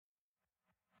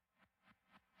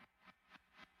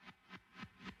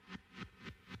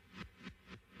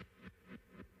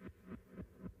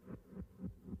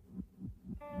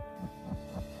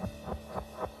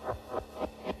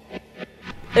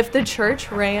if the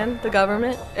church ran the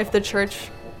government,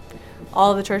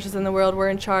 all the churches in the world were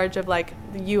in charge of like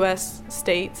the U.S.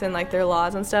 states and like their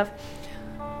laws and stuff,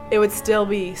 it would still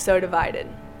be so divided.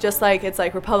 Just like it's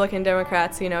like Republican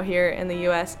Democrats, here in the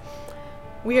U.S.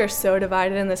 We are so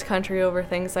divided in this country over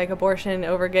things like abortion,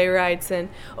 over gay rights, and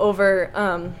over,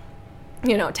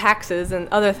 taxes and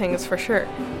other things for sure.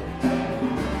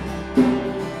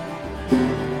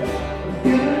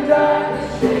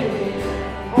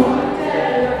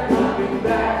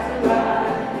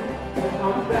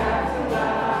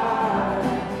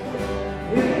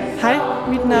 Hej,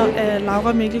 mit navn er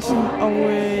Laura Mikkelsen, og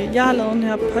jeg har lavet den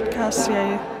her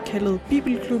podcast-serie kaldet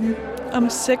Bibelklubben om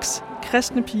 6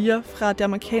 kristne piger fra det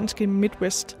amerikanske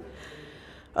Midwest.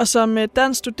 Og som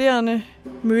dansk studerende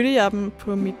mødte jeg dem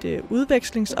på mit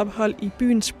udvekslingsophold i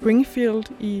byen Springfield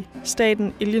i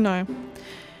staten Illinois.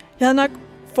 Jeg havde nok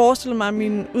forestillet mig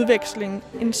min udveksling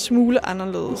en smule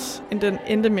anderledes, end den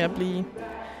endte med at blive.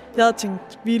 Jeg havde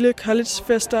tænkt vilde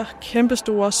collegefester,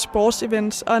 kæmpestore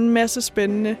sportsevents og en masse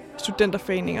spændende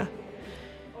studenterforeninger.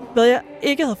 Hvad jeg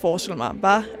ikke havde forestillet mig,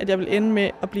 var, at jeg ville ende med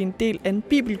at blive en del af en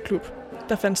bibelklub,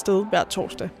 der fandt sted hver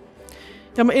torsdag.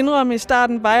 Jeg må indrømme, at i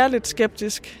starten var jeg lidt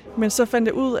skeptisk, men så fandt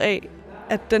jeg ud af,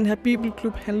 at den her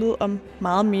bibelklub handlede om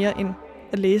meget mere end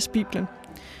at læse Bibelen.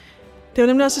 Det var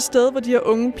nemlig også et sted, hvor de her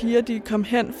unge piger de kom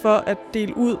hen for at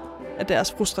dele ud af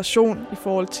deres frustration i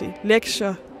forhold til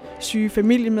lektier, syge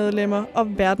familiemedlemmer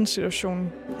og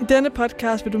verdenssituationen. I denne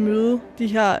podcast vil du møde de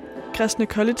her kristne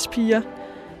collegepiger,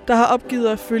 der har opgivet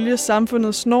at følge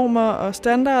samfundets normer og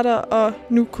standarder og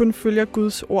nu kun følger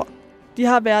Guds ord. De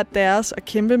har været deres at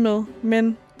kæmpe med,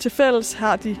 men til fælles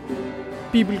har de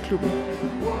Bibelklubben.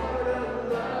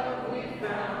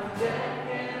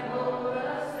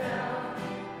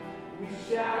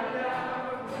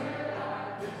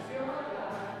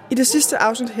 I det sidste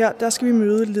afsnit her, der skal vi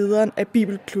møde lederen af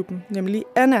Bibelklubben, nemlig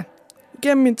Anna.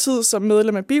 Gennem min tid som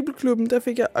medlem af Bibelklubben, der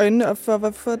fik jeg øjnene op for,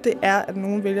 hvorfor det er, at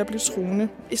nogen vælger at blive troende.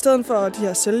 I stedet for de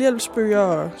her selvhjælpsbøger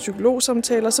og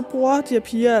psykologsamtaler, så bruger de her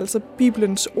piger altså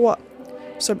Bibelens ord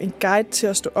som en guide til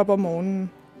at stå op om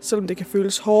morgenen, selvom det kan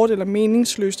føles hårdt eller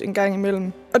meningsløst en gang imellem.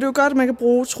 Og det er jo godt, at man kan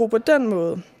bruge tro på den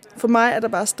måde. For mig er der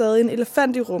bare stadig en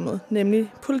elefant i rummet,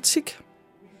 nemlig politik.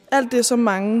 Alt det, som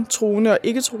mange troende og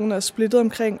ikke-troende er splittet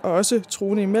omkring, og også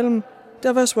troende imellem.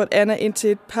 Derfor har jeg spurgt Anna ind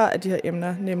til et par af de her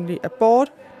emner, nemlig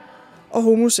abort og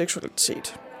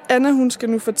homoseksualitet. Anna hun skal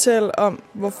nu fortælle om,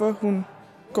 hvorfor hun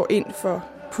går ind for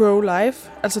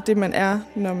pro-life, altså det man er,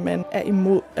 når man er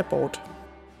imod abort.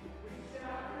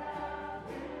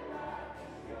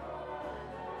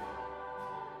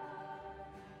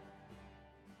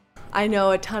 I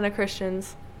know a ton of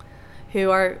Christians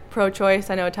who are pro-choice.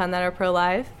 I know a ton that are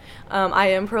pro-life. I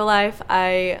am pro-life.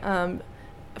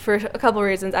 For a couple of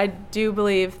reasons, I do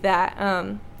believe that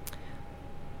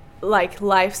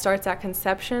life starts at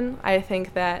conception. I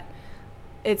think that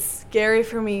it's scary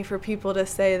for me for people to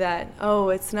say that, oh,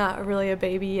 it's not really a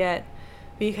baby yet,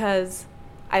 because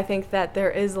I think that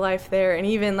there is life there. And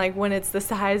even like when it's the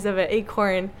size of an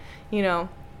acorn,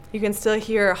 you can still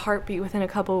hear a heartbeat within a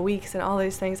couple of weeks and all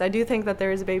these things. I do think that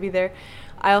there is a baby there.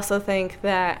 I also think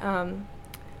that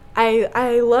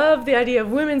I love the idea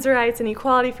of women's rights and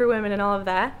equality for women and all of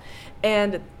that.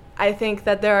 And I think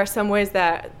that there are some ways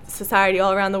that society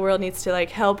all around the world needs to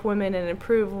help women and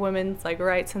improve women's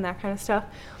rights and that kind of stuff.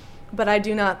 But I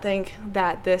do not think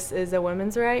that this is a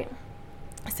women's right,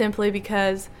 simply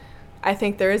because I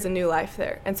think there is a new life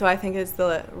there. And so I think it's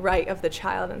the right of the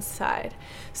child inside.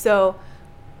 So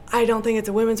I don't think it's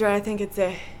a women's right. I think it's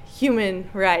a human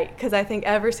right, because I think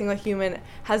every single human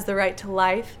has the right to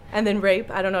life. And then rape,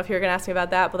 I don't know if you're going to ask me about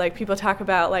that, but people talk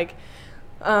about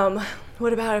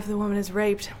what about if the woman is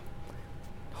raped?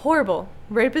 Horrible.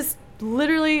 Rape is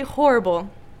literally horrible.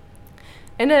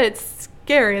 And it's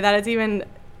scary that it's even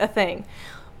a thing.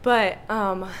 But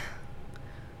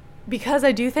because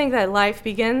I do think that life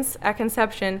begins at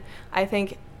conception, I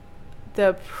think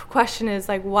the question is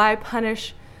why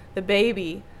punish the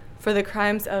baby for the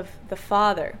crimes of the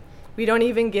father? We don't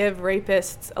even give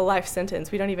rapists a life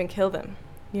sentence. We don't even kill them.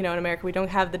 In America, we don't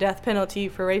have the death penalty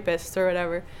for rapists or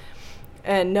whatever,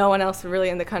 and no one else really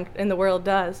in the world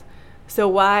does. So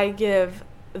why give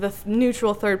the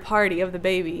neutral third party of the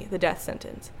baby the death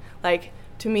sentence?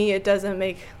 To me, it doesn't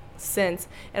make sense.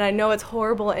 And I know it's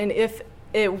horrible, and if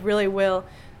it really will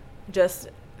just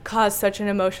cause such an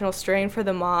emotional strain for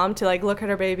the mom to look at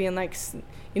her baby and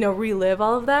relive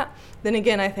all of that, then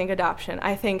again, I think adoption.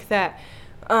 I think that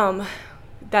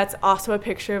that's also a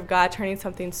picture of God turning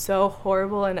something so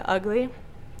horrible and ugly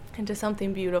into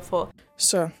something beautiful.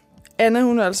 Så Anna,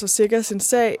 hun har altså sikkert sin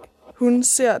sag. Hun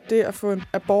ser det at få en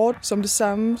abort som det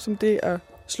samme som det at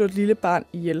slå et lille barn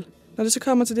ihjel. Når det så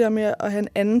kommer til det her med at have en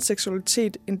anden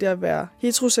seksualitet end det at være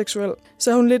heteroseksuel,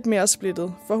 så er hun lidt mere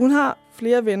splittet. For hun har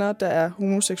flere venner, der er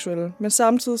homoseksuelle, men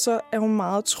samtidig så er hun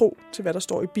meget tro til, hvad der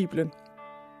står i Bibelen.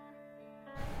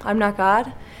 I'm not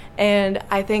God, and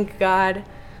I think God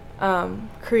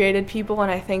created people,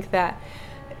 and I think that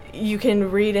you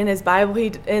can read in his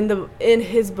Bible, in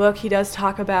his book, he does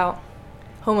talk about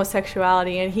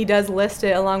homosexuality, and he does list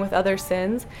it along with other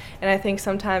sins. And I think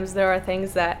sometimes there are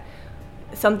things that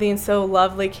something so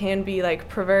lovely can be like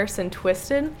perverse and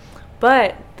twisted.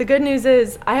 But the good news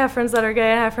is I have friends that are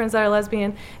gay, and I have friends that are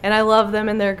lesbian, and I love them,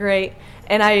 and they're great.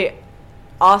 And I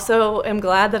also am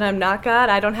glad that I'm not God.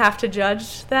 I don't have to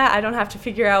judge that. I don't have to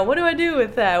figure out, what do I do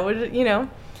with that?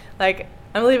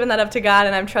 I'm leaving that up to God,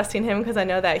 and I'm trusting him because I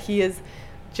know that he is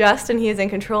just and he is in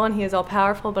control and he is all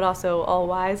powerful, but also all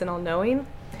wise and all knowing.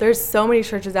 There's so many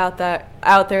churches out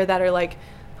there that are like,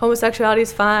 homosexuality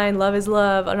is fine, love is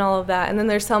love, and all of that. And then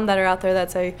there's some that are out there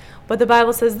that say, but the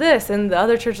Bible says this, and the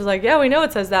other church is like, yeah, we know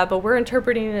it says that, but we're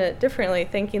interpreting it differently,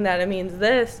 thinking that it means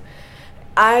this.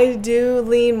 I do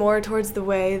lean more towards the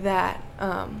way that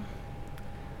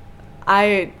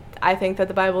I think that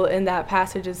the Bible in that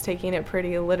passage is taking it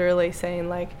pretty literally, saying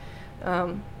like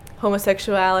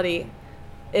homosexuality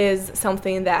is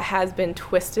something that has been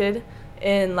twisted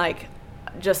in like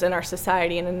just in our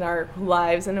society and in our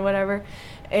lives and whatever.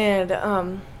 And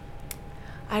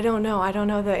I don't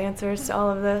know the answers to all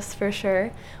of this for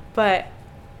sure, but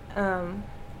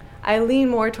I lean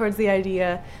more towards the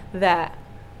idea that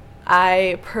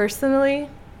I personally,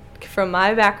 from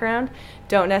my background,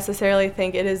 don't necessarily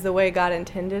think it is the way God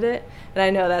intended it. And I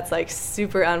know that's like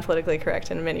super unpolitically correct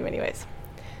in many, many ways.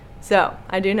 So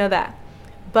I do know that.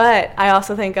 But I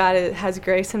also think God has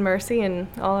grace and mercy and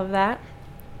all of that.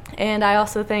 And I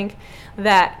also think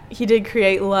that he did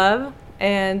create love.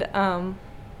 And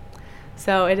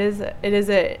so it is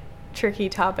a tricky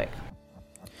topic.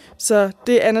 Så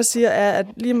det Anna siger er, at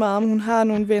lige meget om hun har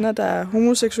nogle venner, der er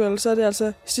homoseksuelle, så er det altså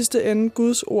i sidste ende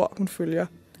Guds ord, hun følger.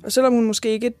 Og selvom hun måske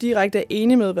ikke direkte er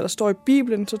enig med, hvad der står i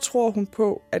Bibelen, så tror hun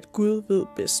på, at Gud ved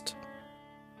bedst.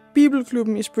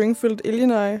 Bibelklubben i Springfield,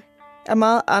 Illinois, er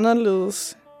meget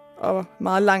anderledes og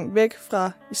meget langt væk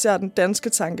fra især den danske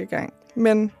tankegang.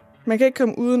 Men man kan ikke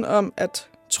komme uden om, at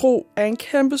tro er en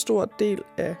kæmpestor del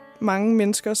af mange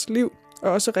menneskers liv,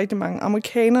 og også rigtig mange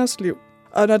amerikaneres liv.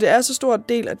 Og når det er så stor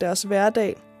del af deres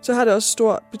hverdag, så har det også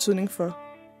stor betydning for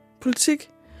politik,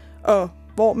 og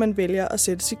hvor man vælger at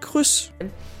sætte sit kryds.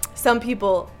 Some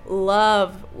people love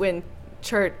when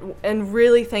church and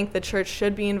really think the church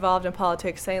should be involved in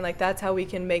politics, saying like that's how we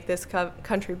can make this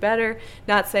country better.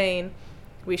 Not saying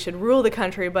we should rule the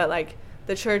country, but like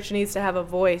the church needs to have a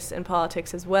voice in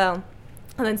politics as well.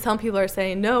 And then some people are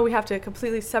saying, no, we have to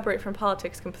completely separate from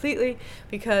politics completely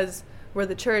because we're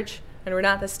the church and we're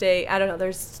not the state. I don't know.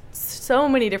 There's so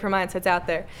many different mindsets out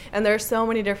there. And there are so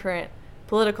many different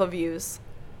political views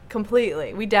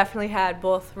completely. We definitely had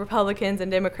both Republicans and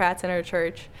Democrats in our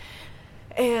church.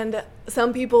 And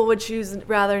some people would choose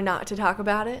rather not to talk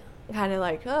about it. Kind of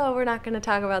like, oh, we're not going to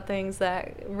talk about things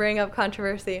that bring up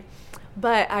controversy.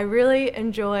 But I really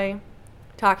enjoy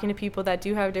talking to people that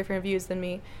do have different views than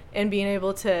me and being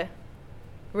able to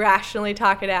rationally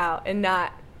talk it out and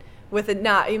not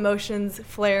emotions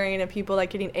flaring and people like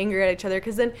getting angry at each other,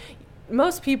 because then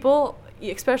most people,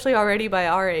 especially already by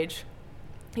our age,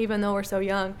 even though we're so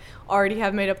young, already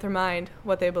have made up their mind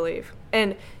what they believe.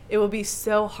 And it will be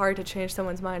so hard to change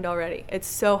someone's mind already. It's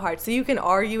so hard. So you can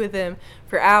argue with them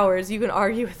for hours. You can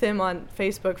argue with them on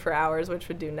Facebook for hours, which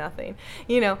would do nothing,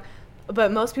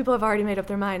 But most people have already made up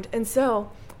their mind. And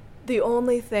so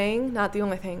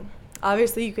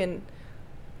obviously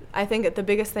I think that the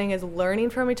biggest thing is learning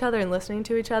from each other and listening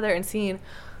to each other and seeing,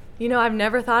 I've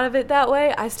never thought of it that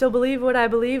way. I still believe what I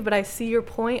believe, but I see your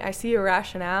point. I see your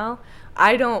rationale.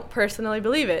 I don't personally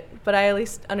believe it, but I at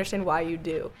least understand why you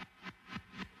do.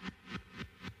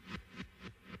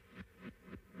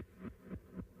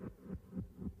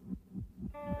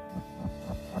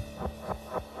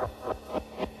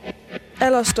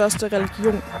 Allerstørste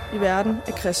religion i verden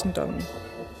er kristendommen.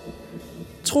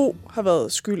 Tro har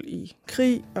været skyld i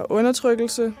krig og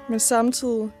undertrykkelse, men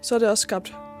samtidig så er det også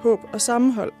skabt håb og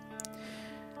sammenhold.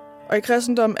 Og i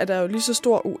kristendom er der jo lige så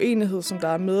stor uenighed, som der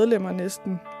er medlemmer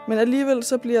næsten. Men alligevel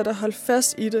så bliver der holdt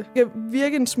fast i det. Det kan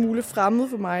virke en smule fremmed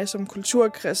for mig som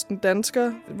kulturkristen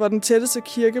dansker, hvor den tætteste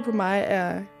kirke på mig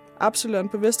er Absalon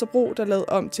på Vesterbro, der er lavet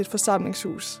om til et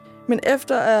forsamlingshus. Men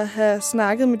efter at have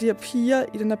snakket med de her piger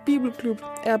i den her bibelklub,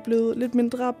 er jeg blevet lidt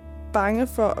mindre bange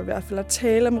for i hvert fald at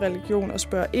tale om religion og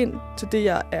spørge ind til det,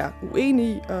 jeg er uenig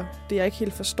i, og det, jeg ikke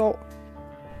helt forstår.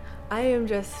 I am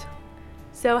just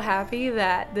so happy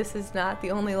that this is not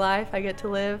the only life I get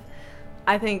to live.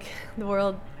 I think the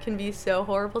world can be so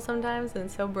horrible sometimes and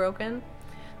so broken,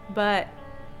 but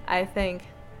I think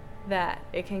that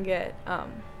it can get,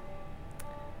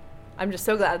 I'm just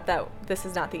so glad that this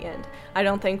is not the end. I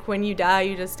don't think when you die,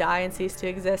 you just die and cease to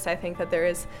exist. I think that there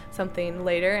is something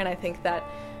later, and I think that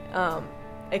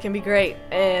it can be great.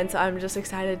 And so I'm just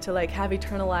excited to like have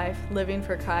eternal life, living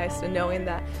for Christ, and knowing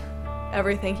that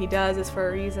everything he does is for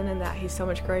a reason, and that he's so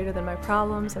much greater than my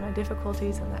problems and my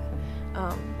difficulties, and that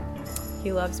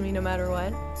he loves me no matter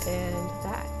what, and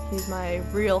that he's my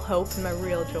real hope and my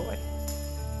real joy.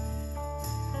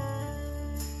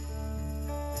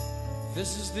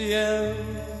 This is the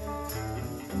end,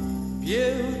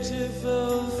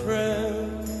 beautiful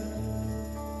friend.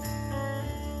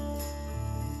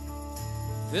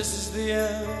 This is the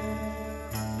end,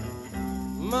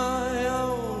 my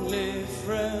only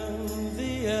friend.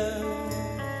 The end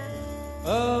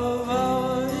of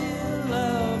our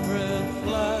elaborate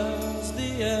plans.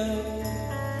 The end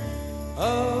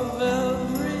of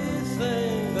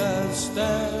everything that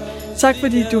stands. Tak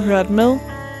fordi du hørte med.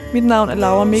 Mit navn er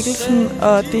Laura Mikkelsen,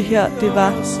 og det her, det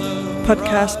var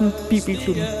podcasten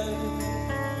Bibelklubben.